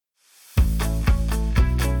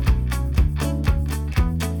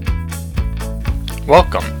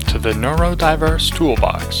Welcome to the Neurodiverse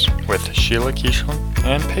Toolbox with Sheila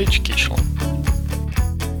and Paige.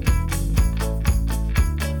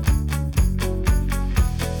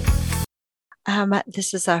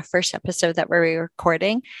 This is our first episode that we're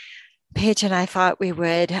recording. Paige and I thought we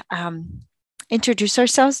would introduce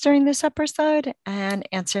ourselves during this episode and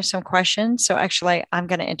answer some questions. So actually, I'm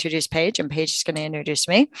going to introduce Paige and Paige is going to introduce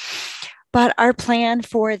me. But our plan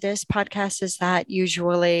for this podcast is that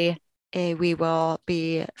usually we will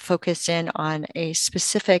be focused in on a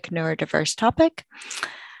specific neurodiverse topic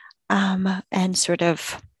and sort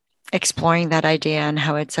of exploring that idea and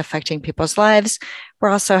how it's affecting people's lives. We're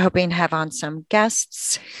also hoping to have on some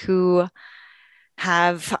guests who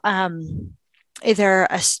have either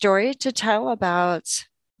a story to tell about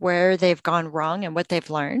where they've gone wrong and what they've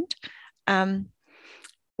learned,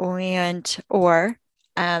 or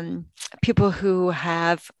people who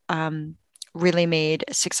have really made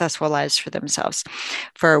successful lives for themselves,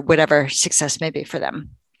 for whatever success may be for them.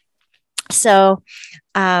 So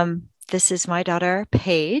this is my daughter,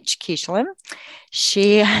 Paige Keeshlin.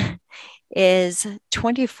 She is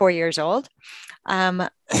 24 years old.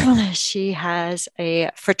 She has a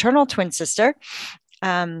fraternal twin sister,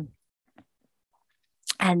 and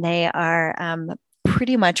they are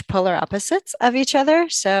pretty much polar opposites of each other.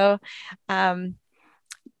 So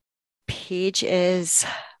Paige is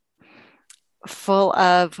full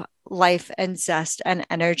of life and zest and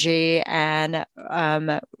energy and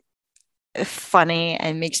funny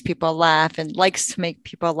and makes people laugh and likes to make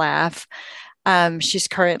people laugh. She's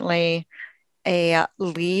currently a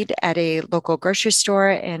lead at a local grocery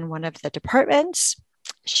store in one of the departments.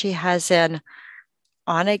 She has an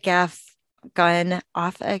on again,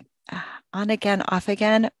 off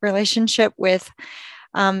again relationship with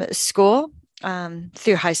school.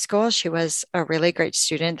 Through high school, she was a really great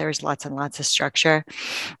student. There was lots and lots of structure.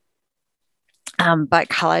 But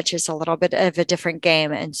college is a little bit of a different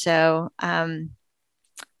game. And so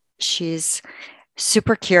she's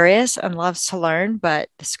super curious and loves to learn, but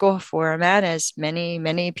the school format, as many,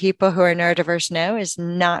 many people who are neurodiverse know, is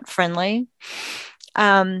not friendly.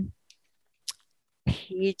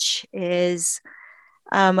 Paige is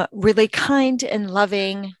really kind and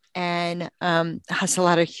loving and has a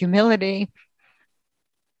lot of humility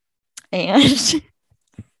and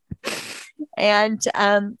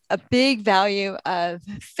a big value of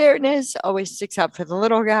fairness, always sticks up for the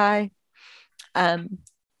little guy.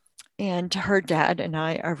 And her dad and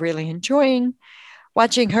I are really enjoying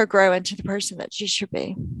watching her grow into the person that she should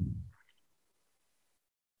be.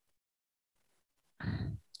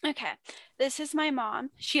 Okay, this is my mom,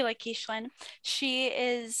 Sheila Keeshlin. She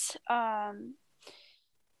is a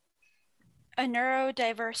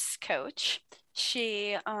neurodiverse coach.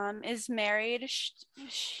 She is married.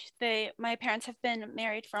 My parents have been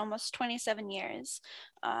married for almost 27 years.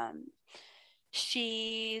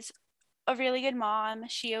 She's a really good mom.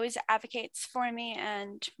 She always advocates for me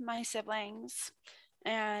and my siblings.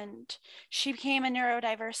 And she became a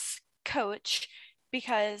neurodiverse coach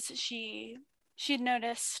because she'd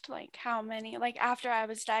noticed how many, after I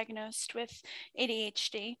was diagnosed with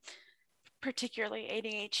ADHD, particularly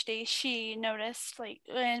ADHD, she noticed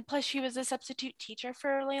and plus she was a substitute teacher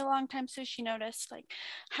for a really long time, so she noticed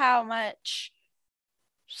how much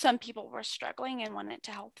some people were struggling and wanted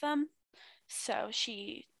to help them. So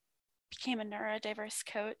she became a neurodiverse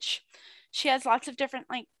coach. She has lots of different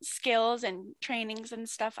skills and trainings and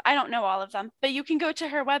stuff. I don't know all of them, but you can go to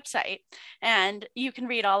her website and you can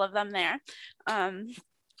read all of them there. Yeah.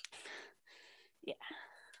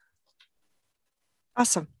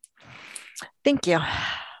 Awesome. Thank you.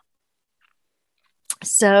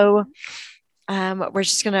 So we're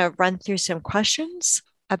just going to run through some questions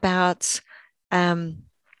about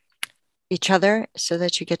each other so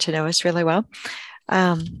that you get to know us really well.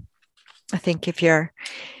 I think if you're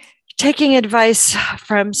taking advice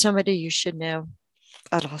from somebody, you should know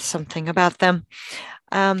a little something about them.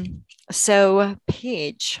 So,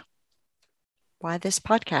 Paige, why this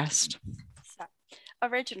podcast? So,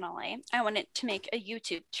 originally, I wanted to make a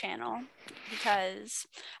YouTube channel because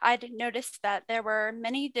I'd noticed that there were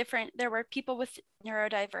people with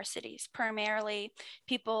neurodiversities, primarily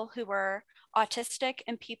people who were autistic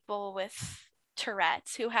and people with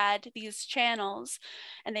Tourette's, who had these channels,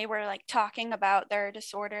 and they were talking about their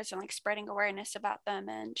disorders and spreading awareness about them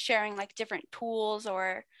and sharing different tools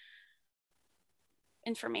or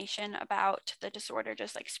information about the disorder,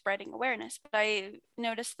 just spreading awareness. But I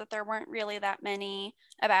noticed that there weren't really that many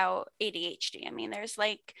about ADHD. I mean, there's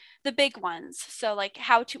the big ones. So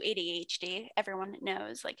How to ADHD, everyone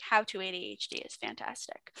knows How to ADHD is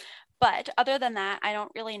fantastic. But other than that, I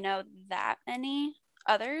don't really know that many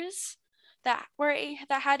others. that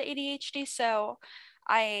had ADHD. So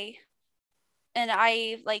I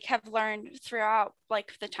like have learned throughout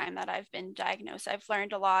like the time that I've been diagnosed, I've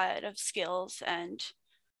learned a lot of skills and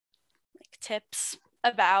like tips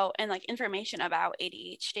about and like information about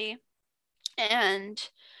ADHD. And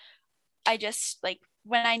I just like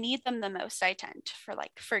when I need them the most, I tend to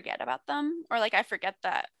forget about them, or like I forget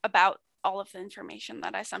that about all of the information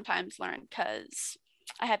that I sometimes learn because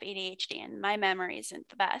I have ADHD and my memory isn't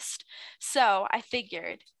the best. So I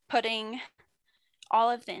figured putting all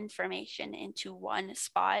of the information into one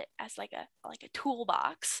spot as like a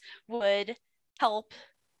toolbox would help,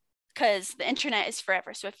 because the internet is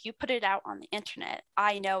forever. So if you put it out on the internet,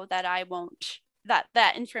 I know that I won't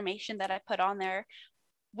that information that I put on there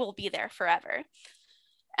will be there forever.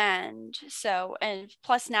 And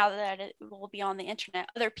plus now that it will be on the internet,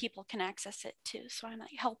 other people can access it too. So I'm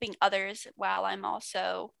like helping others while I'm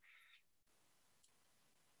also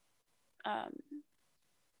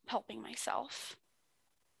helping myself.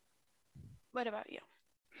 What about you?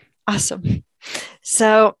 Awesome.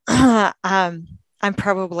 So I'm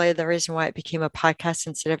probably the reason why it became a podcast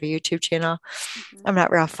instead of a YouTube channel. Mm-hmm. I'm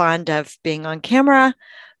not real fond of being on camera,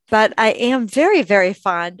 but I am very, very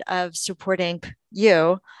fond of supporting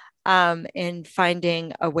you in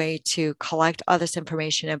finding a way to collect all this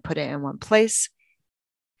information and put it in one place.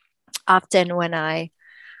 Often when I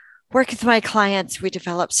work with my clients, we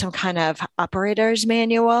develop some kind of operator's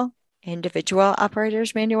manual, individual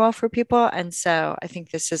operator's manual for people. And so I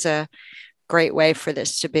think this is a great way for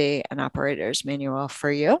this to be an operator's manual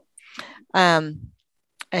for you.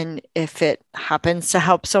 And if it happens to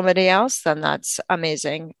help somebody else, then that's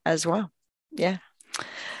amazing as well. Yeah.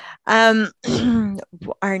 Our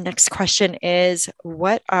next question is,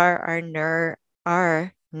 what are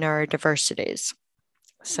our neurodiversities?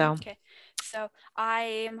 So, okay. So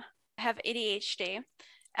I have ADHD.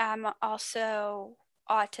 I'm also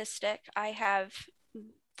autistic. I have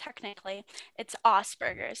technically it's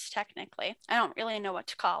Asperger's technically. I don't really know what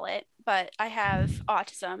to call it, but I have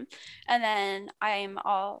autism. And then I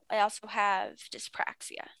also have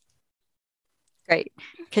dyspraxia. Great.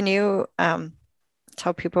 Can you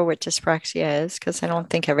tell people what dyspraxia is? Because I don't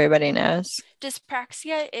think everybody knows.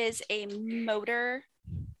 Dyspraxia is a motor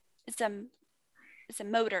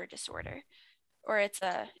disorder, or it's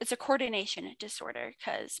a coordination disorder,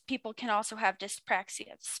 because people can also have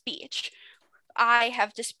dyspraxia of speech. I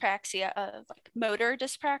have dyspraxia of like motor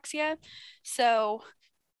dyspraxia, so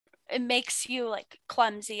it makes you like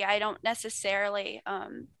clumsy. I don't necessarily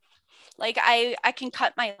like I can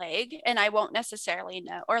cut my leg and I won't necessarily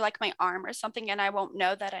know, or like my arm or something, and I won't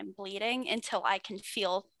know that I'm bleeding until I can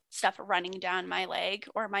feel stuff running down my leg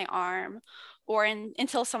or my arm, or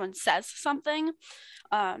until someone says something.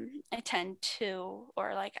 I tend to,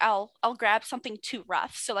 or like I'll grab something too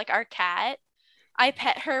rough. So like our cat, I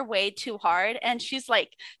pet her way too hard and she's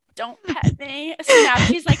like, don't pet me. So now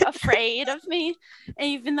she's like afraid of me. And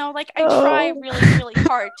even though like I try really, really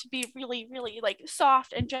hard to be really, really like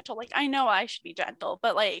soft and gentle, like I know I should be gentle,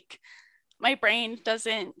 but like my brain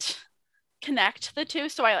doesn't connect the two.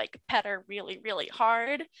 So I like pet her really, really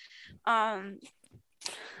hard. So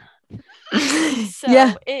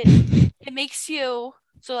yeah. It makes you,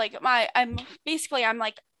 so like I'm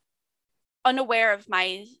like unaware of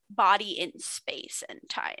my body in space and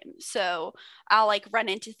time. So I'll like run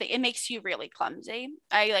into things. It makes you really clumsy.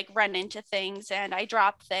 I like run into things and I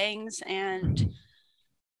drop things, and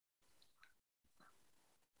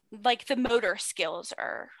like the motor skills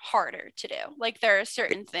are harder to do. Like there are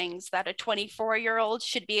certain things that a 24-year-old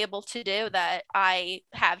should be able to do that I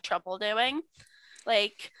have trouble doing.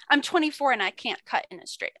 Like I'm 24 and I can't cut in a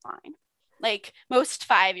straight line. Like most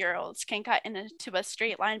 5-year-olds can cut into a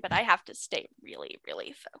straight line, but I have to stay really,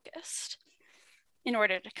 really focused in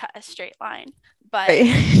order to cut a straight line. But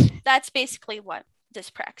that's basically what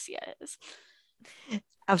dyspraxia is.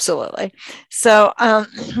 Absolutely. So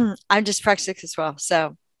I'm dyspraxic as well.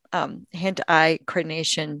 So hand-eye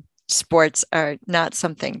coordination sports are not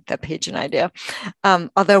something that Paige and I do.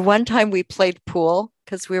 Although one time we played pool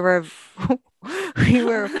because we were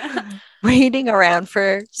waiting around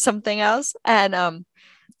for something else, and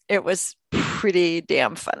it was pretty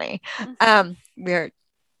damn funny. We're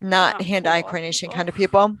not hand-eye coordination kind of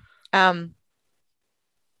people. And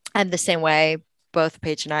the same way, both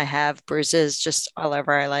Paige and I have bruises just all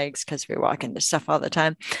over our legs because we walk into stuff all the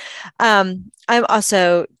time. I'm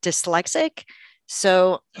also dyslexic.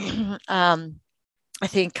 So I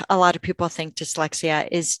think a lot of people think dyslexia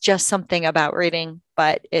is just something about reading,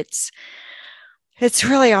 but it's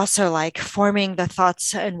really also like forming the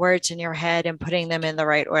thoughts and words in your head and putting them in the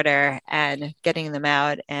right order and getting them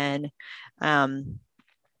out. And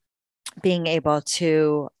being able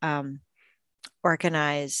to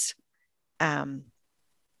organize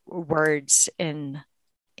words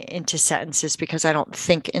into sentences, because I don't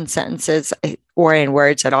think in sentences or in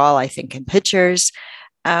words at all. I think in pictures.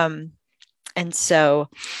 And so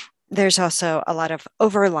there's also a lot of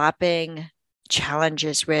overlapping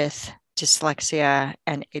challenges with dyslexia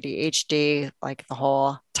and ADHD, like the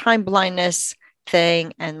whole time blindness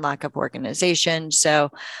thing and lack of organization.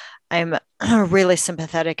 So I'm really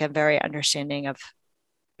sympathetic and very understanding of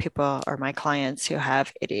people or my clients who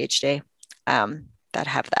have ADHD, that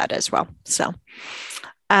have that as well. So,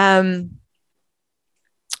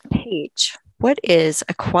 Paige, what is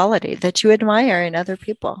a quality that you admire in other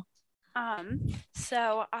people?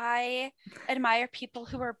 So I admire people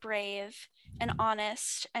who are brave and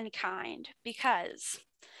honest and kind, because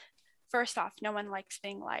first off, no one likes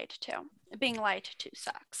being lied to. Being lied to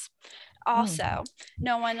sucks. Also,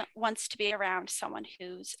 no one wants to be around someone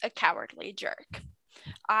who's a cowardly jerk.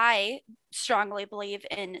 I strongly believe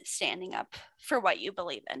in standing up for what you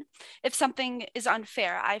believe in. If something is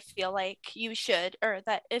unfair, I feel like you should, or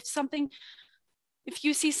that if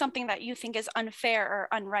you see something that you think is unfair or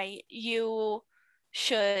unright, you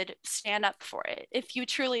should stand up for it. If you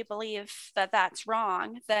truly believe that that's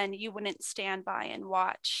wrong, then you wouldn't stand by and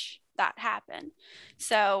watch that happen.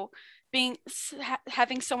 So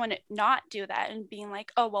having someone not do that and being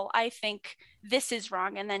like, oh well, I think this is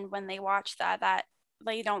wrong, and then when they watch that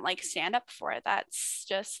they don't like stand up for it, that's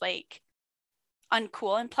just like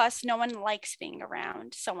uncool. And plus, no one likes being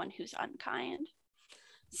around someone who's unkind.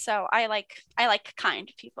 So I like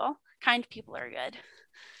kind people. Kind people are good.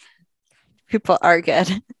 People are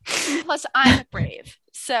good. Plus, I'm brave.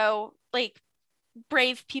 So like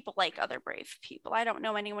brave people like other brave people. I don't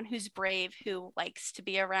know anyone who's brave who likes to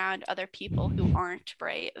be around other people who aren't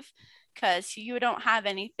brave, because you don't have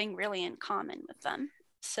anything really in common with them.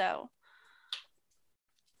 So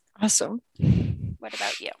Awesome. what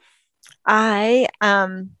about you? I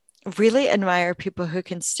really admire people who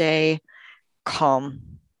can stay calm.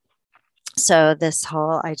 So this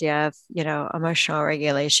whole idea of, emotional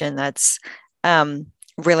regulation, that's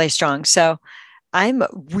really strong. So I'm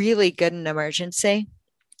really good in emergency.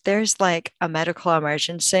 There's like a medical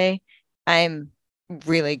emergency. I'm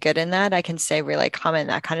really good in that. I can stay really calm in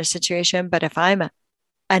that kind of situation. But if I'm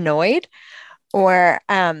annoyed or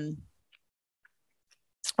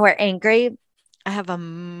angry, I have a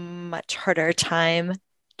much harder time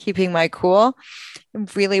keeping my cool. I'm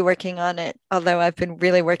really working on it, although I've been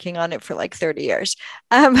really working on it for like 30 years.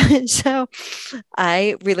 So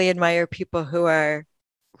I really admire people who are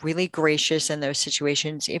really gracious in those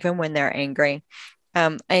situations, even when they're angry.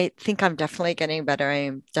 I think I'm definitely getting better.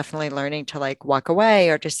 I'm definitely learning to like walk away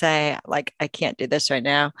or to say, like, I can't do this right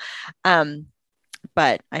now.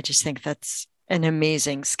 But I just think that's an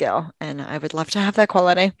amazing skill. And I would love to have that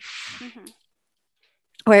quality, Mm-hmm.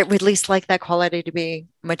 or I would at least like that quality to be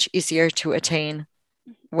much easier to attain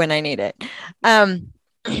when I need it. Um,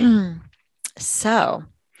 so,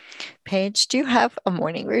 Paige, do you have a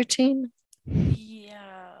morning routine? Yeah,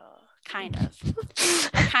 kind of.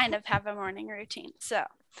 I kind of have a morning routine. So,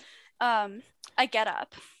 I get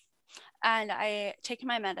up and I take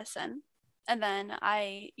my medicine, and then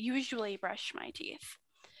I usually brush my teeth.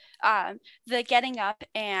 The getting up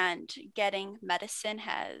and getting medicine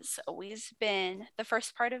has always been the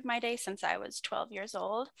first part of my day since I was 12 years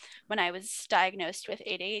old, when I was diagnosed with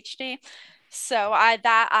ADHD. So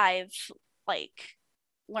I've like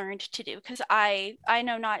learned to do, because I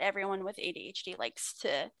know not everyone with ADHD likes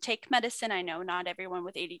to take medicine. I know not everyone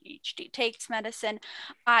with ADHD takes medicine.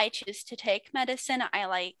 I choose to take medicine. I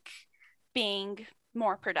like being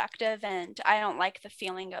more productive, and I don't like the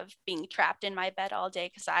feeling of being trapped in my bed all day,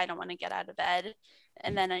 because I don't want to get out of bed,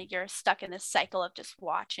 and then you're stuck in this cycle of just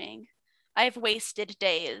watching. I've wasted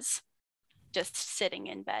days just sitting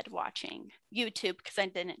in bed watching YouTube because I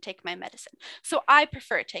didn't take my medicine. So I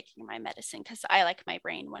prefer taking my medicine because I like my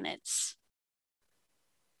brain when it's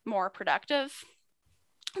more productive.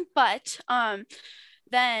 But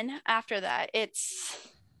then after that, it's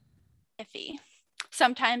iffy.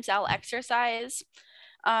 Sometimes I'll exercise.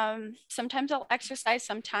 Sometimes I'll exercise.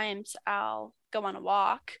 Sometimes I'll go on a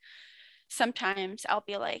walk. Sometimes I'll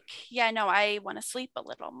be like, yeah, no, I want to sleep a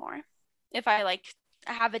little more. If I like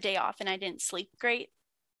have a day off and I didn't sleep great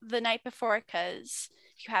the night before, because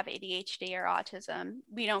if you have ADHD or autism,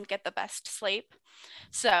 we don't get the best sleep.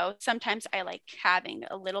 So sometimes I like having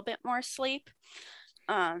a little bit more sleep.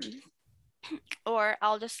 Um, or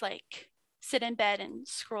I'll just like sit in bed and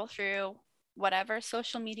scroll through whatever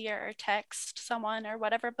social media or text someone or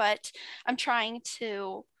whatever. But I'm trying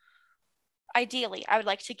to, ideally, I would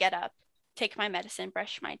like to get up, take my medicine,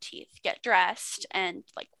 brush my teeth, get dressed, and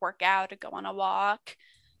like work out or go on a walk,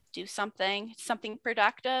 do something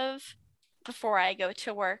productive before I go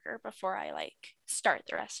to work or before I like start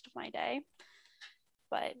the rest of my day.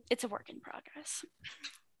 But it's a work in progress.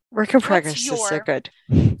 Work in progress is so good.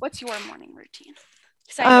 What's your morning routine?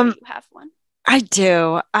 Because I know you have one. I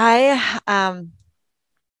do. I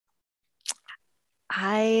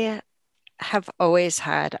have always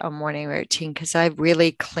had a morning routine because I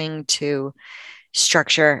really cling to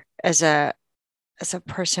structure as a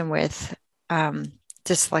person with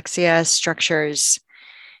dyslexia. Structure is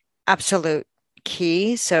absolute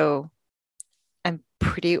key. So I'm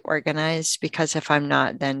pretty organized, because if I'm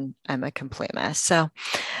not, then I'm a complete mess. So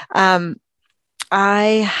I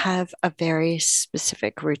have a very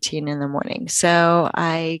specific routine in the morning. So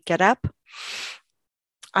I get up,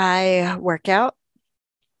 I work out,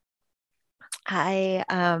 I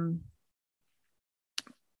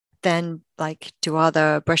then like do all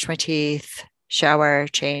the brush my teeth, shower,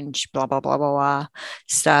 change, blah, blah, blah, blah, blah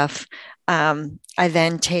stuff. I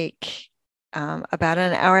then take about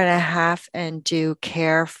an hour and a half and do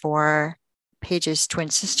care for Paige's twin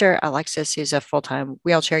sister, Alexis, who's a full-time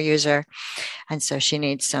wheelchair user. And so she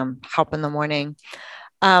needs some help in the morning.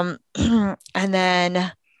 And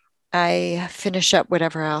then I finish up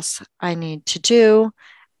whatever else I need to do.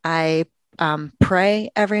 I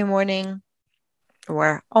pray every morning,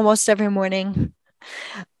 or almost every morning.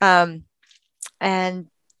 And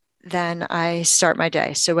then I start my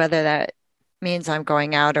day. So whether that means I'm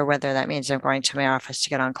going out or whether that means I'm going to my office to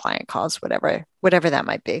get on client calls, whatever that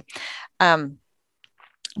might be.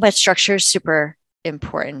 But structure is super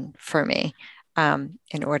important for me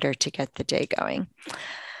in order to get the day going.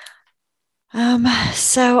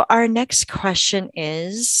 So our next question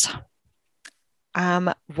is,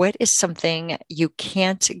 what is something you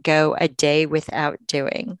can't go a day without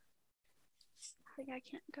doing?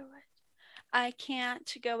 I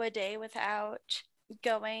can't go a day without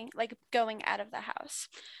going out of the house.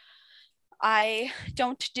 I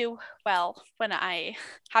don't do well when I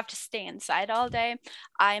have to stay inside all day.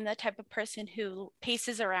 I'm the type of person who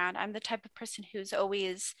paces around. I'm the type of person who's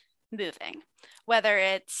always moving, whether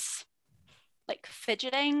it's like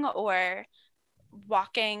fidgeting or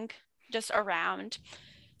walking just around.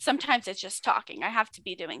 Sometimes it's just talking. I have to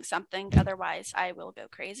be doing something, otherwise I will go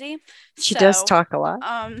crazy. She does talk a lot.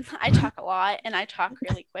 I talk a lot and I talk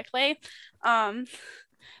really quickly.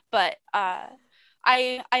 But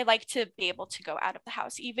I like to be able to go out of the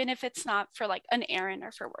house, even if it's not for like an errand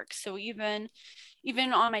or for work. So even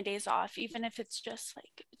on my days off, even if it's just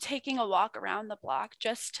like taking a walk around the block,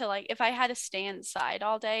 just to like, if I had to stay inside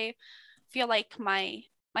all day, I feel like my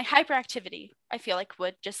hyperactivity, I feel like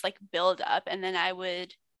would just like build up, and then I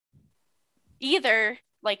would either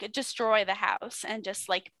like destroy the house and just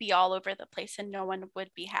like be all over the place and no one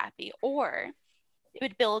would be happy, or it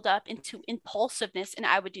would build up into impulsiveness and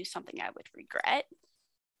I would do something I would regret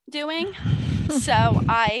doing. So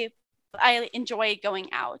I enjoy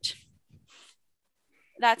going out.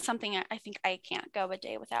 That's something I think I can't go a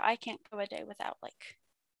day without. I can't go a day without like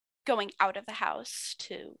going out of the house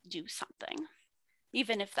to do something,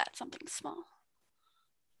 even if that's something small.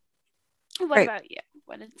 What about you?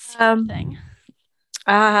 What is your thing?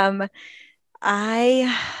 I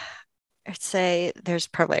would say there's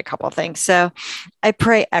probably a couple of things. So I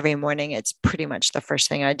pray every morning. It's pretty much the first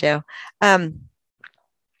thing I do. And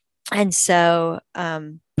so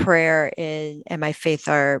prayer and my faith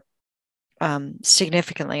are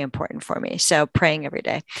significantly important for me. So praying every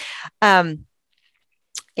day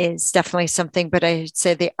is definitely something. But I'd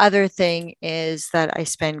say the other thing is that I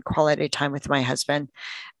spend quality time with my husband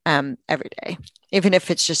every day, even if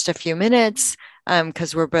it's just a few minutes,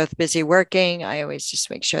 because we're both busy working. I always just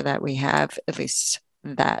make sure that we have at least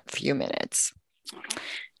that few minutes.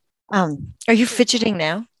 Are you fidgeting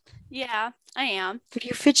now? Yeah, I am. What are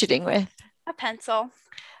you fidgeting with? A pencil.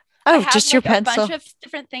 Oh, I have, just like, your pencil? A bunch of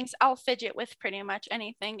different things. I'll fidget with pretty much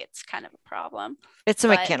anything. It's kind of a problem. It's a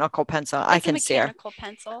mechanical pencil. I can see her. It's a mechanical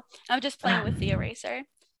pencil. I'm just playing with the eraser.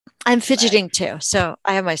 I'm fidgeting too. So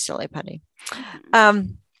I have my silly putty.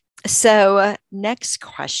 So next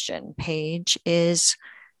question, Paige, is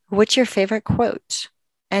what's your favorite quote?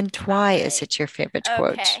 And why is it your favorite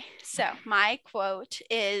quote? Okay, so my quote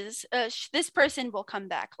is, this person will come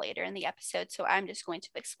back later in the episode, so I'm just going to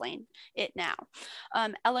explain it now.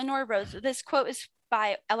 This quote is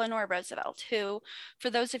by Eleanor Roosevelt, who,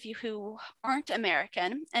 for those of you who aren't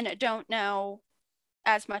American and don't know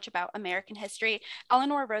as much about American history,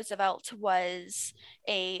 Eleanor Roosevelt was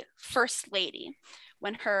a first lady,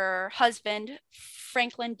 when her husband,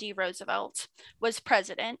 Franklin D. Roosevelt, was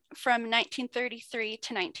president from 1933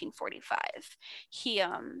 to 1945. He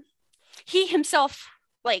himself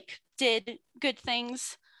like did good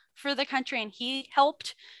things for the country and he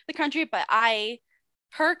helped the country, but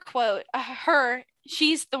her quote,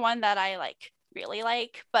 she's the one that I like really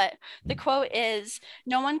like, but the quote is,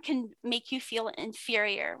 "No one can make you feel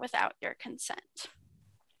inferior without your consent."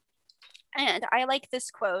 And I like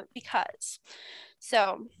this quote because,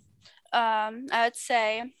 I would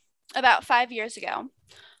say about 5 years ago,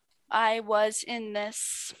 I was in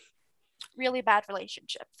this really bad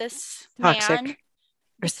relationship. This Toxic. man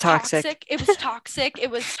It was toxic. It was toxic.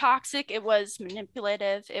 It was toxic. It was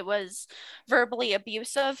manipulative. It was verbally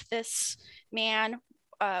abusive. This man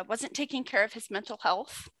wasn't taking care of his mental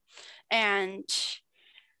health. And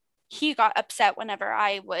he got upset whenever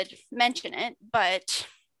I would mention it, but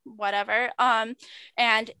whatever. And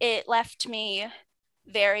it left me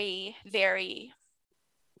very, very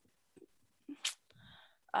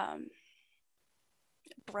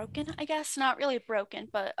broken, I guess. Not really broken,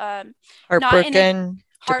 but heartbroken,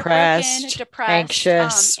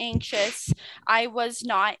 depressed, anxious. I was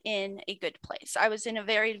not in a good place. I was in a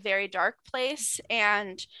very, very dark place,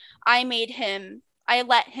 and I let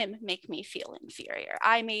him make me feel inferior.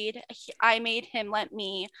 I made him let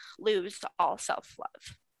me lose all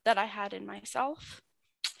self-love that I had in myself.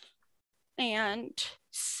 And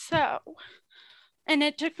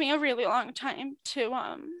it took me a really long time to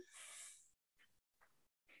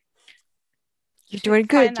you're doing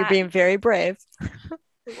good. You're being very brave.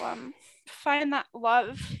 To find that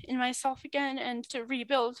love in myself again and to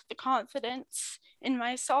rebuild the confidence in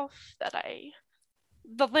myself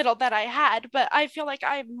the little that I had. But I feel like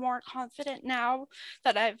I'm more confident now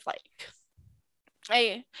that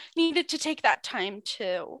I needed to take that time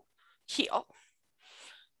to heal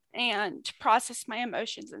and process my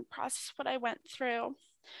emotions and process what I went through.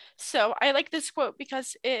 So I like this quote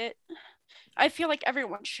because I feel like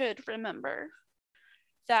everyone should remember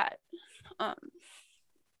that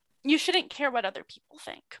you shouldn't care what other people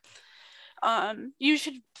think. You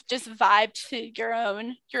should just vibe to your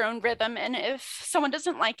own rhythm, and if someone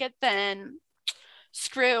doesn't like it, then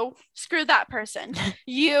screw that person.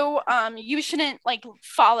 You shouldn't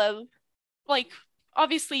follow,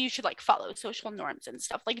 obviously you should follow social norms and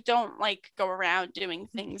stuff. Don't go around doing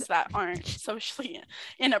things that aren't socially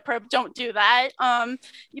inappropriate. Don't do that. But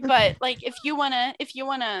if you want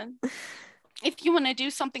to do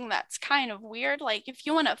something that's kind of weird, if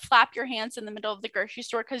you want to flap your hands in the middle of the grocery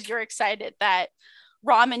store because you're excited that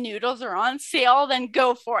ramen noodles are on sale, then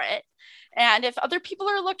go for it. And if other people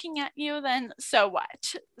are looking at you, then so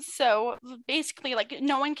what? So basically,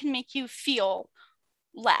 no one can make you feel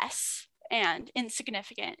less and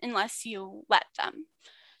insignificant unless you let them.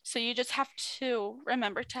 So you just have to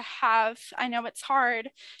remember to I know it's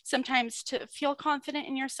hard sometimes to feel confident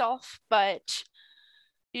in yourself, but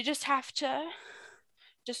you just have to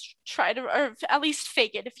just try to, or at least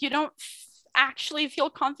fake it. If you don't actually feel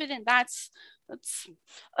confident, that's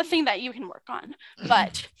a thing that you can work on.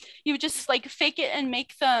 But you just fake it and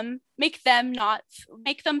make them think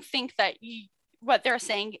that what they're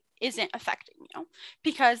saying isn't affecting you,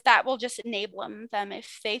 because that will just enable them.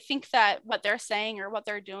 If they think that what they're saying or what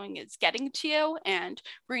they're doing is getting to you and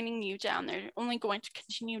bringing you down, they're only going to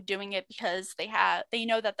continue doing it because they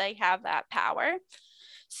know that they have that power.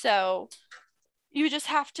 So you just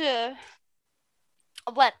have to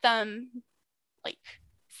let them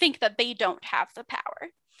think that they don't have the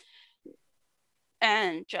power,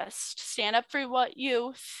 and just stand up for what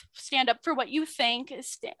you think,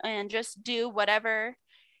 and just do whatever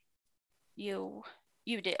you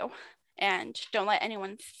do, and don't let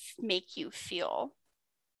anyone make you feel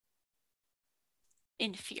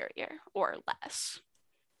inferior or less.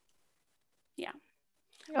 Yeah.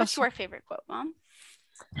 What's your favorite quote, Mom?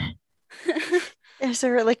 It's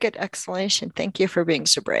a really good explanation. Thank you for being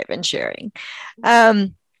so brave and sharing.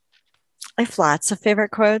 I have lots of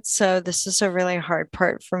favorite quotes, so this is a really hard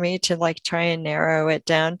part for me to try and narrow it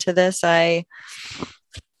down to this. I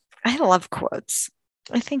love quotes.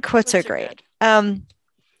 I think quotes are great.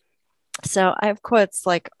 So I have quotes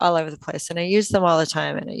all over the place, and I use them all the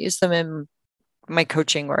time, and I use them in my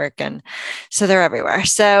coaching work, and so they're everywhere.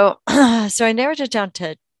 So I narrowed it down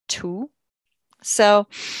to two. So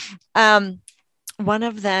one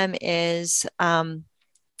of them is the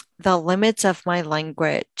limits of my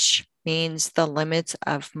language means the limits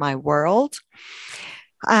of my world,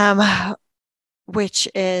 which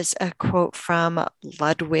is a quote from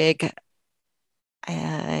Ludwig.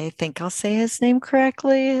 I think I'll say his name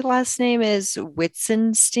correctly. Last name is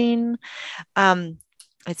Wittgenstein.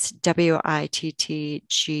 It's Wittgenstein,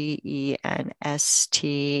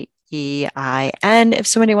 if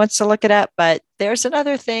somebody wants to look it up. But there's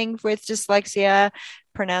another thing with dyslexia.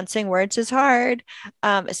 Pronouncing words is hard,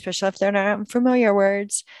 especially if they're not familiar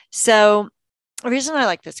words. So the reason I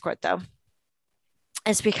like this quote, though,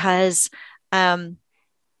 is because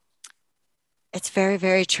it's very,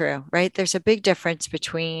 very true, right? There's a big difference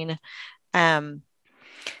between um,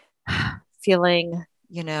 feeling,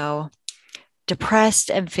 depressed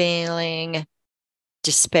and feeling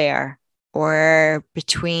despair, or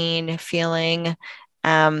between feeling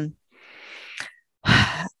um,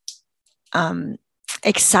 um,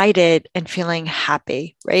 excited and feeling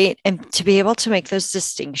happy, right? And to be able to make those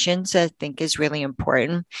distinctions, I think, is really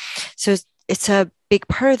important. So it's a big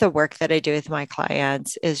part of the work that I do with my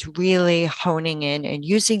clients is really honing in and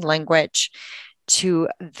using language to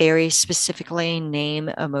very specifically name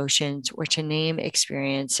emotions or to name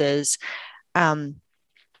experiences, um,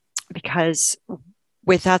 because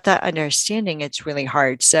without that understanding, it's really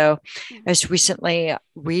hard. So I was recently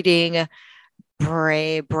reading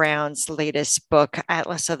Brene Brown's latest book,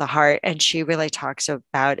 Atlas of the Heart, and she really talks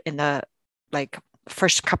about in the like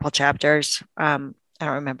first couple chapters. I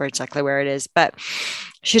don't remember exactly where it is, but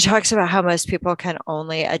she talks about how most people can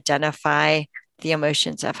only identify the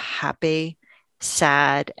emotions of happy,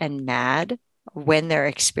 sad, and mad when they're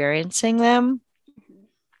experiencing them,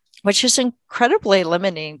 which is incredibly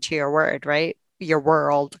limiting to your word, right? Your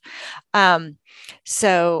world. Um,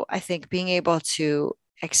 so I think being able to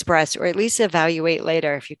express or at least evaluate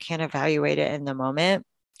later, if you can't evaluate it in the moment,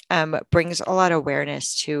 brings a lot of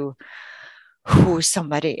awareness to who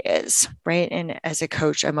somebody is, right? And as a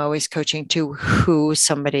coach, I'm always coaching to who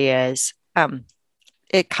somebody is.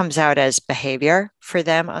 It comes out as behavior for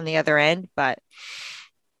them on the other end, but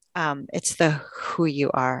it's the who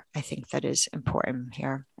you are, I think, that is important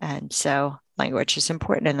here. And so language is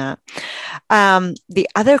important in that. The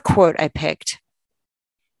other quote I picked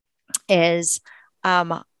is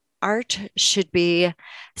art should be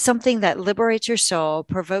something that liberates your soul,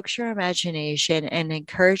 provokes your imagination, and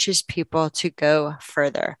encourages people to go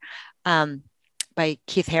further. By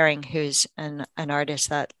Keith Haring, who's an artist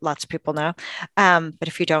that lots of people know. But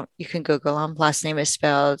if you don't, you can Google him. Last name is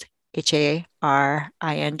spelled Haring.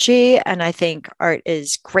 And I think art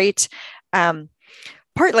is great,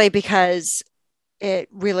 partly because it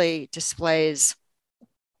really displays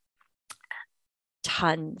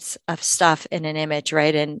tons of stuff in an image,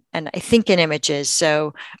 right? And I think in images,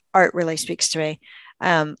 so art really speaks to me.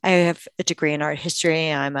 I have a degree in art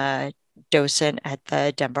history. I'm a docent at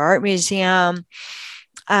the Denver Art Museum,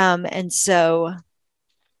 and so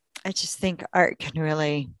I just think art can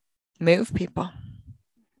really move people.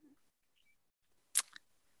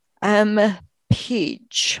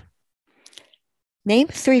 Paige, name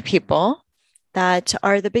 3 people that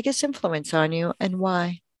are the biggest influence on you and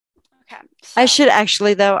why. Okay. I should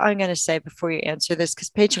actually, though, I'm going to say before you answer this, because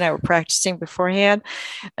Paige and I were practicing beforehand,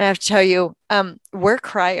 and I have to tell you, we're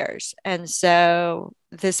criers. And so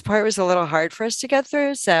this part was a little hard for us to get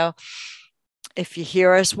through. So if you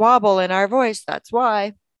hear us wobble in our voice, that's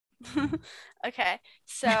why. Okay.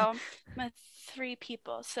 So my 3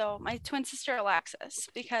 people. So my twin sister Alexis,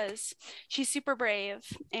 because she's super brave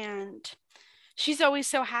and she's always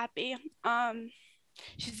so happy.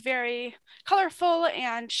 She's very colorful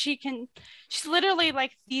and she's literally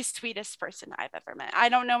like the sweetest person I've ever met. I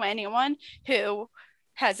don't know anyone who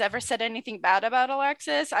has ever said anything bad about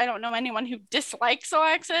Alexis. I don't know anyone who dislikes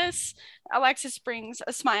Alexis. Alexis brings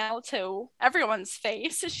a smile to everyone's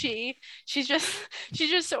face. She's just she's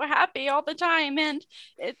just so happy all the time, and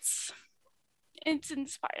it's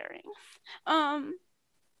inspiring. Um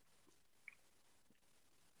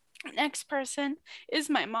Next person is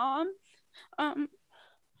my mom. Um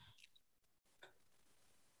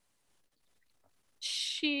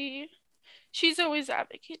she's always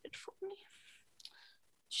advocated for me.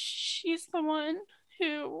 She's the one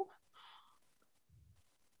who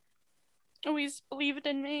always believed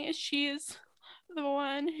in me. She's the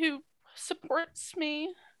one who supports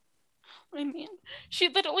me. I mean, she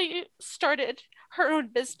literally started her own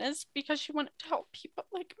business because she wanted to help people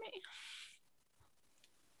like me.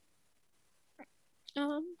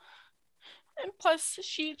 And plus,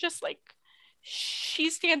 she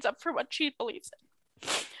stands up for what she believes in.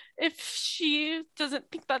 If she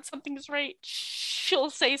doesn't think that something's right, she'll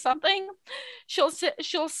say something. She'll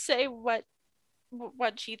say what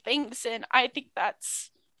she thinks, and I think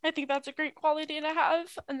that's a great quality to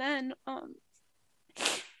have. And then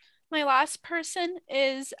my last person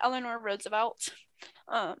is Eleanor Roosevelt.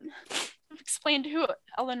 I've explained who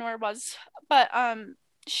Eleanor was, but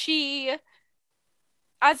she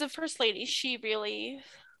as a first lady, she really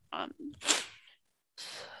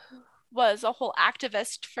was a whole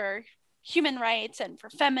activist for human rights and for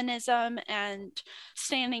feminism and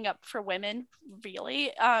standing up for women,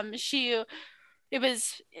 really. She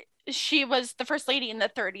was the first lady in the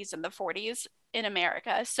 30s and the 40s in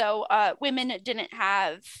America. So women didn't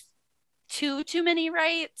have too many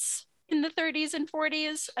rights in the 30s and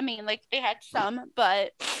 40s. I mean, like they had some,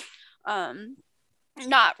 but um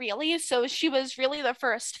not really. So she was really the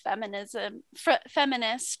first feminist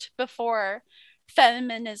before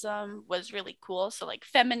feminism was really cool. So like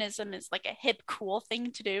feminism is like a hip cool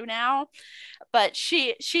thing to do now, but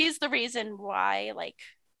she's the reason why, like,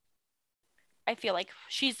 I feel like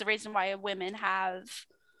she's the reason why women have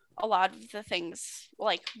a lot of the things,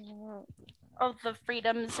 like of the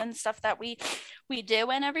freedoms and stuff that we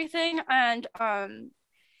do and everything. And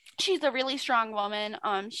she's a really strong woman.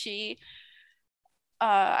 She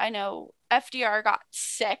I know FDR got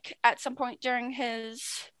sick at some point during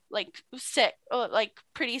his, like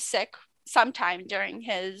pretty sick sometime during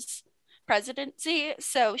his presidency.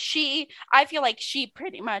 So I feel like she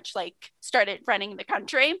pretty much like started running the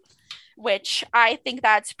country, which I think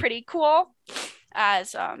that's pretty cool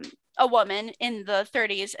as a woman in the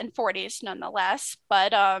 30s and 40s nonetheless.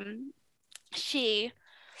 But she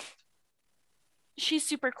she's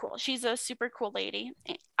super cool. She's a super cool lady.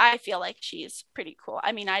 I feel like she's pretty cool.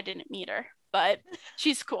 I mean, I didn't meet her, but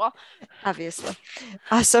she's cool. Obviously.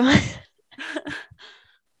 Awesome.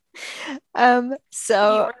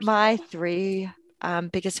 So my three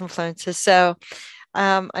biggest influences. So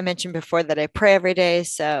I mentioned before that I pray every day.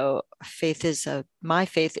 So my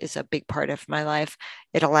faith is a big part of my life.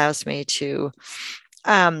 It allows me to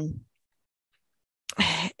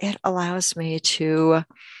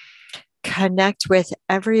connect with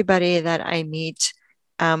everybody that I meet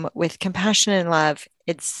with compassion and love,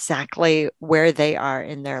 exactly where they are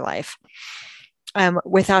in their life,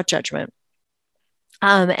 without judgment.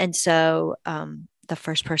 And so the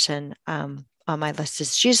first person on my list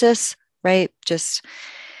is Jesus, right? Just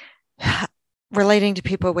relating to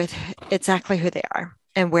people with exactly who they are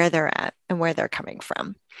and where they're at and where they're coming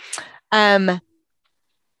from. The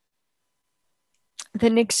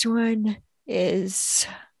next one is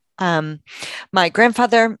my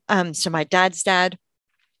grandfather. So my dad's dad,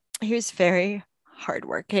 he was very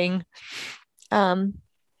hardworking.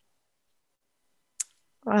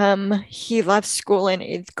 He left school in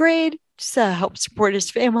 8th grade to help support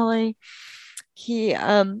his family. He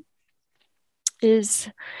was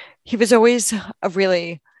always a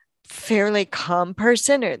really fairly calm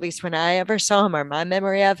person, or at least when I ever saw him, or my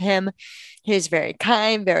memory of him. He was very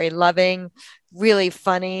kind, very loving, really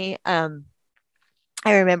funny. I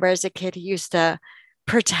remember as a kid, he used to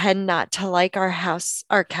pretend not to like our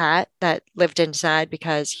cat that lived inside,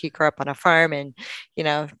 because he grew up on a farm, and,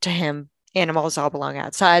 to him, animals all belong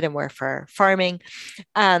outside and we're for farming.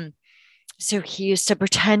 So he used to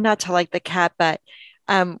pretend not to like the cat, but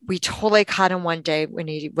we totally caught him one day when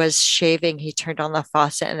he was shaving. He turned on the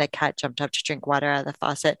faucet and the cat jumped up to drink water out of the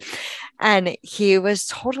faucet. And he was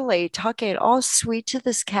totally talking all sweet to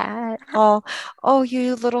this cat. Oh,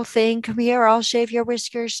 you little thing, come here, I'll shave your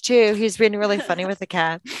whiskers too. He's been really funny with the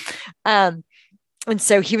cat. And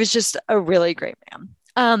so he was just a really great man.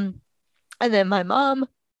 And then my mom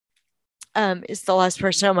is the last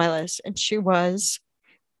person on my list. And she was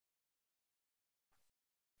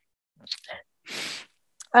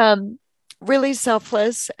really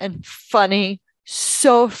selfless and funny,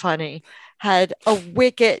 so funny, had a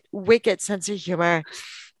wicked sense of humor.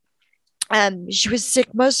 She was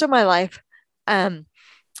sick most of my life, and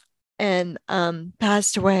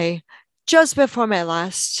passed away just before my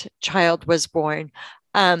last child was born.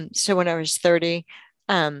 So when I was 30,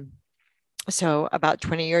 so about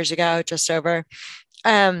 20 years ago, just over.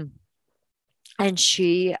 And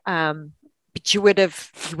but you would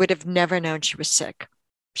have never known she was sick.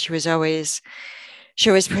 She always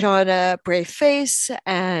put on a brave face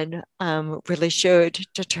and really showed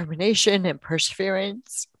determination and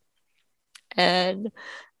perseverance. And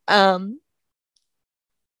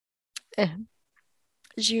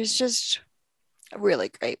she was just really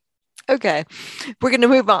great. Okay, we're gonna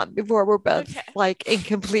move on before we're both like in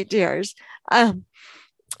complete tears.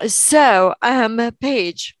 So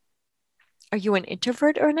Paige, are you an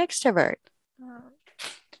introvert or an extrovert?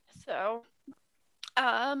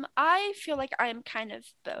 I feel like I'm kind of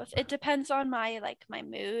both. It depends on my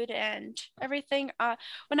mood and everything.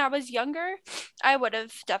 When I was younger, I would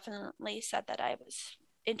have definitely said that I was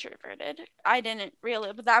introverted. I didn't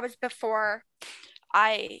really, but that was before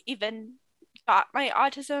I even got my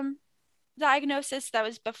autism diagnosis. That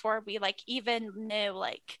was before we even knew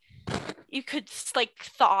you could like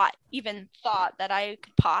thought that I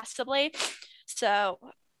could possibly. So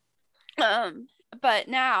but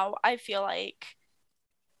now I feel like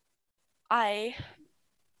I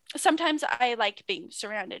sometimes I like being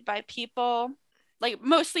surrounded by people, like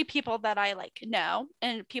mostly people that I like know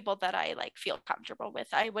and people that I like feel comfortable with.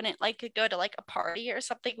 I wouldn't like go to like a party or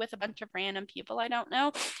something with a bunch of random people I don't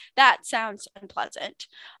know. That sounds unpleasant.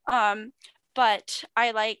 But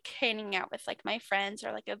I like hanging out with like my friends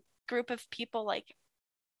or like a group of people, like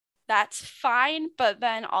that's fine. But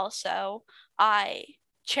then also I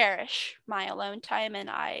cherish my alone time and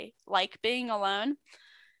I like being alone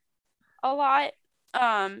a lot.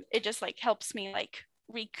 It just like helps me like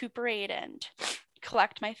recuperate and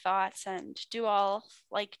collect my thoughts and do all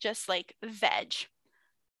like just like veg.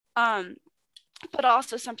 Um, but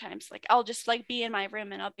also sometimes like I'll just like be in my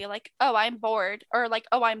room and I'll be like, oh, I'm bored, or like,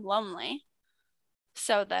 oh, I'm lonely.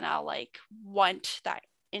 So then I'll like want that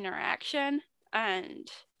interaction. And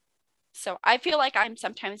so I feel like I'm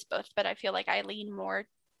sometimes both, but I feel like I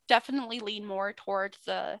definitely lean more towards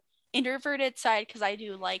the introverted side because I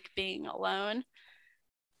do like being alone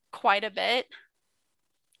quite a bit.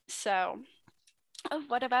 So,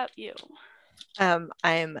 what about you?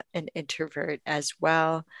 I'm an introvert as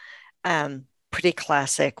well. Pretty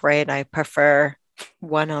classic, right? I prefer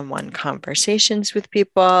one-on-one conversations with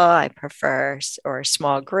people. I prefer or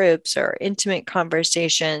small groups or intimate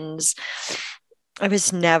conversations. I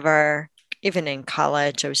was never, even in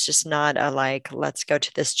college, I was just not a like, let's go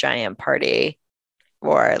to this giant party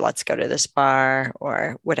or let's go to this bar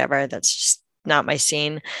or whatever. That's just not my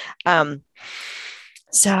scene. Um,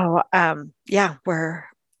 yeah, we're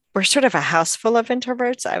sort of a house full of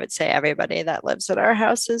introverts. I would say everybody that lives in our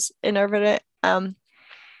house is introverted.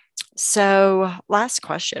 So last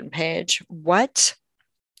question, Paige. What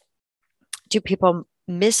do people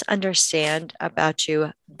misunderstand about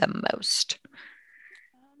you the most?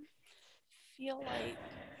 Feel like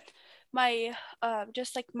my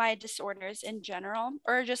just like my disorders in general,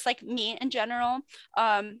 or just like me in general.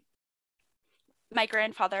 Um, my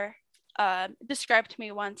grandfather described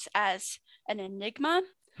me once as an enigma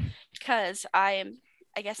because I'm,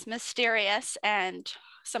 I guess, mysterious and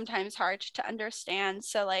sometimes hard to understand.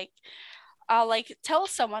 So like I'll like tell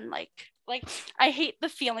someone like I hate the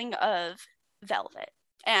feeling of velvet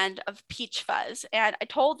and of peach fuzz. And I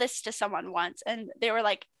told this to someone once and they were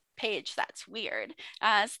like, Paige, that's weird.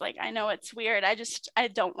 It's like, I know it's weird. I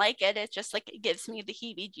don't like it. It just like it gives me the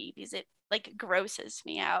heebie jeebies. It like grosses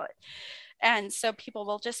me out. And so people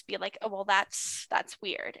will just be like, oh well, that's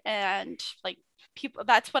weird. And like people,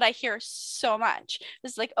 that's what I hear so much.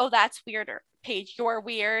 It's like, oh, that's weird, or Paige, you're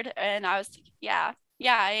weird. And I was like, yeah,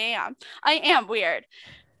 I am weird.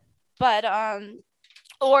 But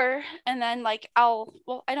or and then like I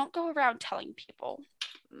don't go around telling people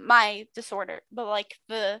my disorder, but like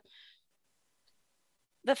the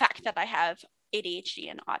fact that I have ADHD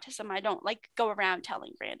and autism. I don't like go around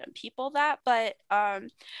telling random people that, but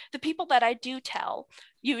the people that I do tell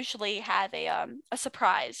usually have a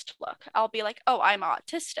surprised look. I'll be like, "Oh, I'm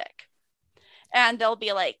autistic." And they'll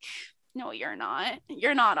be like, "No, you're not.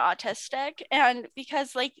 You're not autistic." And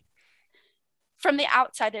because like from the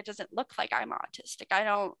outside it doesn't look like I'm autistic. I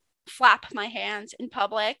don't flap my hands in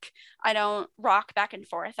public. I don't rock back and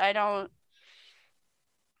forth.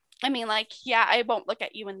 I mean, like, yeah, I won't look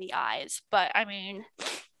at you in the eyes, but I mean,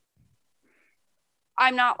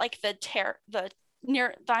 I'm not like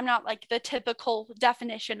I'm not like the typical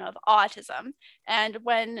definition of autism. And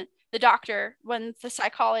when the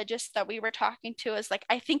psychologist that we were talking to is like,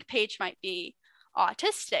 I think Paige might be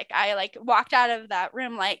autistic, I like walked out of that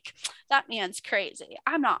room like, that man's crazy.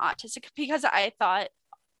 I'm not autistic, because I thought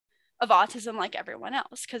of autism like everyone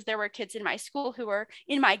else, because there were kids in my school who were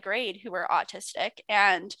in my grade who were autistic,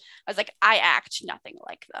 and I was like, I act nothing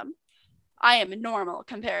like them. I am normal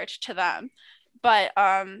compared to them. But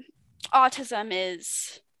autism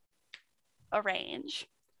is a range.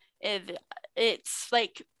 It's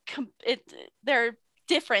like there are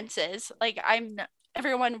differences. Like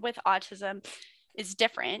everyone with autism is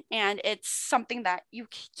different, and it's something that you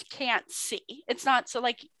can't see. It's not so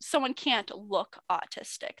like someone can't look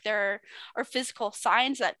autistic. There are physical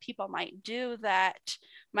signs that people might do that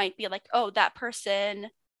might be like, oh, that person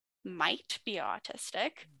might be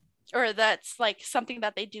autistic, or that's like something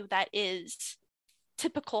that they do that is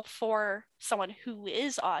typical for someone who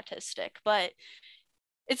is autistic. But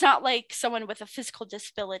it's not like someone with a physical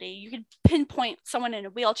disability. You could pinpoint someone in a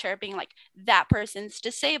wheelchair being like, that person's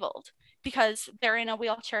disabled because they're in a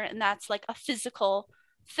wheelchair, and that's like a physical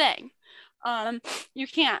thing. You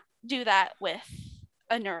can't do that with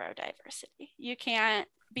a neurodiversity. You can't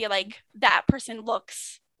be like, that person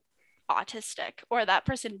looks autistic or that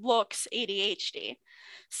person looks ADHD.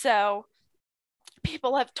 So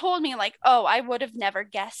people have told me like, oh, I would have never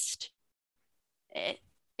guessed it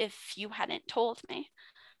if you hadn't told me.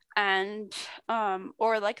 And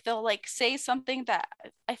or like they'll like say something that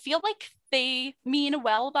I feel like they mean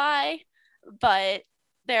well by, but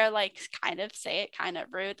they're like kind of say it kind of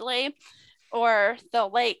rudely. Or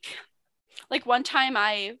they'll like one time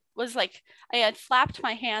I was like, I had flapped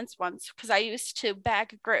my hands once because I used to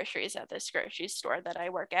bag groceries at this grocery store that I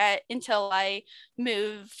work at until I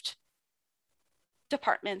moved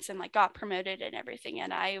departments and like got promoted and everything.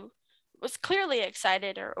 And I was clearly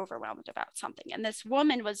excited or overwhelmed about something. And this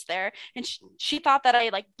woman was there and she thought that I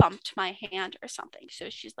like bumped my hand or something. So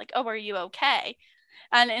she's like, oh, are you okay?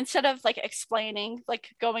 And instead of like explaining,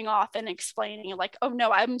 like going off and explaining, like, oh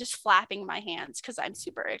no, I'm just flapping my hands because I'm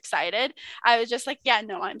super excited, I was just like, yeah,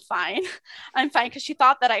 no, I'm fine. I'm fine. Because she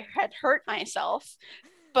thought that I had hurt myself,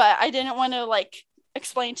 but I didn't want to like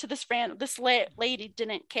explain to this lady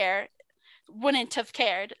didn't care, wouldn't have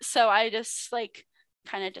cared. So I just like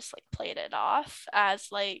kind of just like played it off as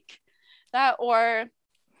like that, or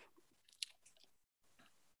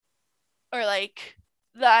like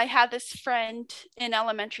that I had this friend in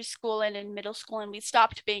elementary school and in middle school, and we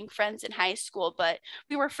stopped being friends in high school, but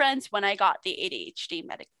we were friends when I got the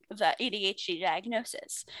ADHD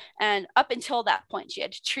diagnosis. And up until that point, she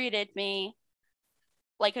had treated me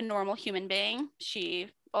like a normal human being. She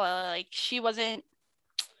wasn't.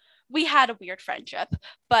 We had a weird friendship,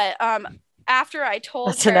 but after I told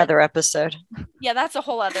That's her, another episode. yeah, that's a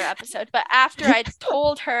whole other episode. But after I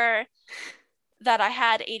told her that I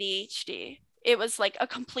had ADHD, it was like a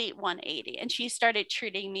complete 180. And she started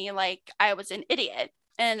treating me like I was an idiot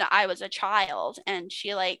and I was a child. And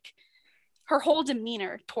she like, her whole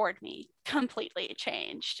demeanor toward me completely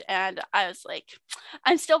changed. And I was like,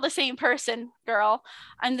 I'm still the same person, girl.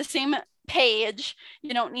 I'm the same Paige.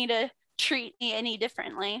 You don't need to treat me any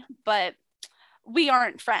differently. But we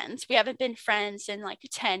aren't friends. We haven't been friends in like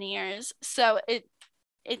 10 years. So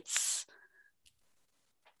it's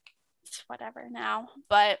whatever now,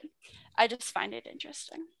 but I just find it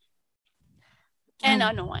interesting and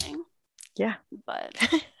annoying. Yeah. But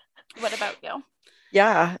what about you?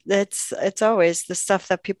 Yeah, it's always the stuff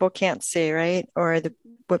that people can't see, right? Or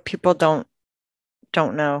what people don't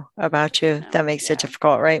know about you that makes it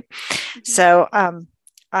difficult, right? Mm-hmm. So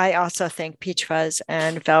I also think peach fuzz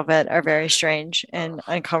and velvet are very strange and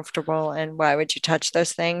uncomfortable. And why would you touch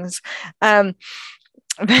those things?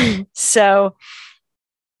 So,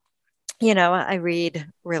 I read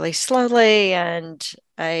really slowly and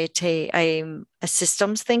I'm a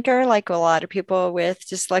systems thinker, like a lot of people with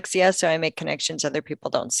dyslexia. So I make connections other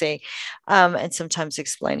people don't see. And sometimes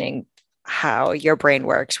explaining how your brain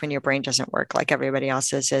works when your brain doesn't work like everybody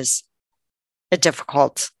else's is a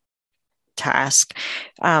difficult task.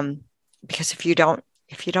 Because if you're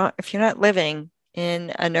not living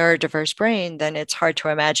in a neurodiverse brain, then it's hard to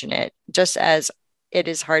imagine it, just as it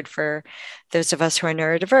is hard for those of us who are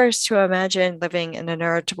neurodiverse to imagine living in a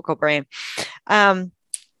neurotypical brain. And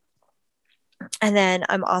then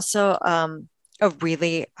I'm also a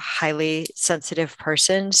really highly sensitive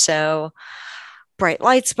person. So bright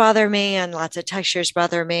lights bother me and lots of textures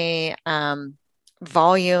bother me.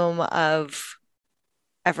 Volume of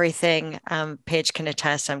everything. Paige can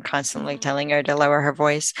attest. I'm constantly telling her to lower her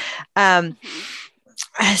voice.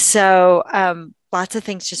 So lots of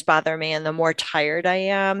things just bother me. And the more tired I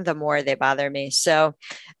am, the more they bother me. So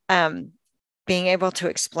being able to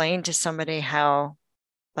explain to somebody how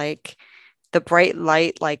like the bright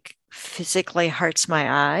light like physically hurts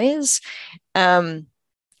my eyes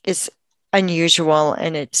is unusual,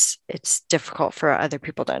 and it's difficult for other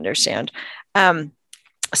people to understand.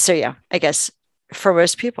 So yeah, I guess for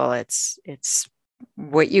most people, it's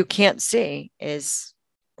what you can't see is,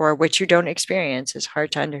 or what you don't experience is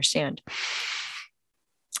hard to understand.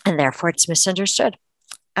 And therefore it's misunderstood.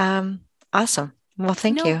 Awesome. Well,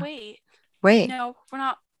 thank you. Wait. No,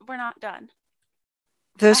 we're not done.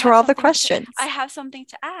 Those were all the questions. I have something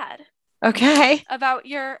to add. Okay. About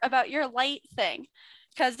your light thing.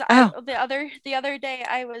 Because the other day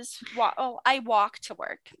I walk to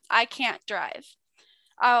work. I can't drive.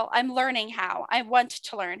 I'm learning how. I want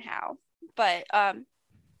to learn how, but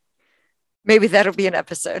maybe that'll be an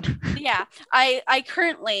episode. Yeah, I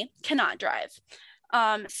currently cannot drive.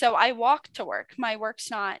 So I walk to work. My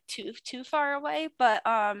work's not too far away, but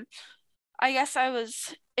I guess I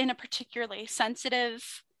was in a particularly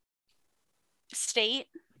sensitive state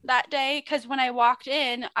that day because when I walked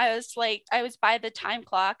in, I was by the time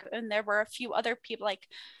clock and there were a few other people, like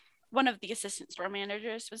one of the assistant store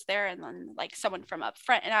managers was there, and then like someone from up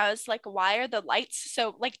front, and I was like, why are the lights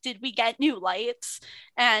so, like, did we get new lights?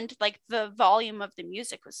 And like the volume of the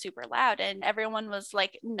music was super loud, and everyone was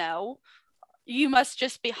like, no, you must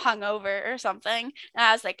just be hungover or something. And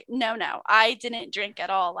I was like, no, I didn't drink at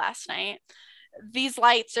all last night. These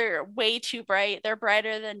lights are way too bright. They're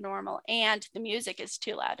brighter than normal, and the music is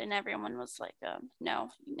too loud. And everyone was like, no,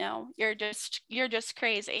 you're just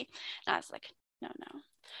crazy. And I was like, no.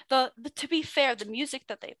 To be fair, the music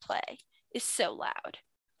that they play is so loud.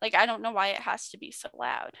 Like, I don't know why it has to be so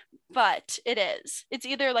loud, but it is. It's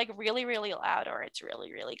either like really, really loud, or it's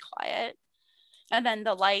really, really quiet. And then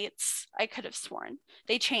the lights, I could have sworn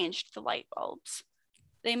they changed the light bulbs.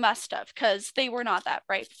 They must have, because they were not that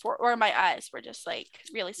bright before, or my eyes were just like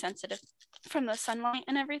really sensitive from the sunlight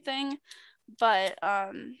and everything. But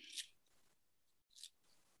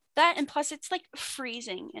that, and plus it's like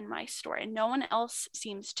freezing in my store, and no one else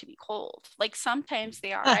seems to be cold. Like sometimes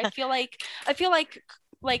they are. I feel like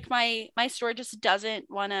my store just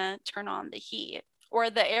doesn't want to turn on the heat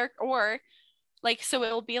or the air, or like, so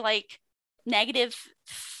it'll be like negative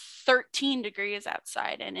 13 degrees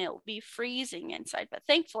outside and it'll be freezing inside. But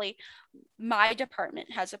thankfully my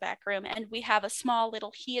department has a back room, and we have a small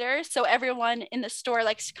little heater, so everyone in the store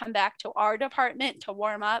likes to come back to our department to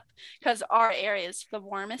warm up, because our area is the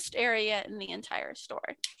warmest area in the entire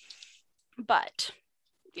store. But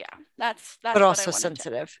yeah, that's but also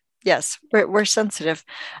sensitive. Yes, we're sensitive.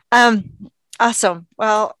 Awesome.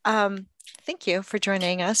 Well, thank you for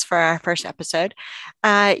joining us for our first episode.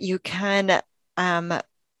 You can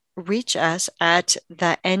reach us at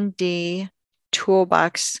the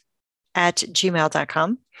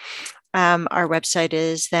ndtoolbox@gmail.com. Our website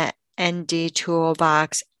is the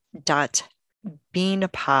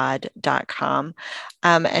ndtoolbox.beanpod.com.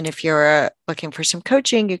 And if you're looking for some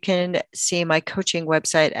coaching, you can see my coaching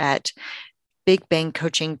website at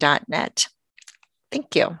bigbangcoaching.net.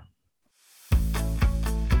 Thank you.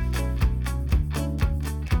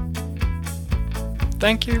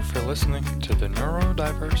 Thank you for listening to the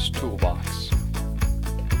Neurodiverse Toolbox.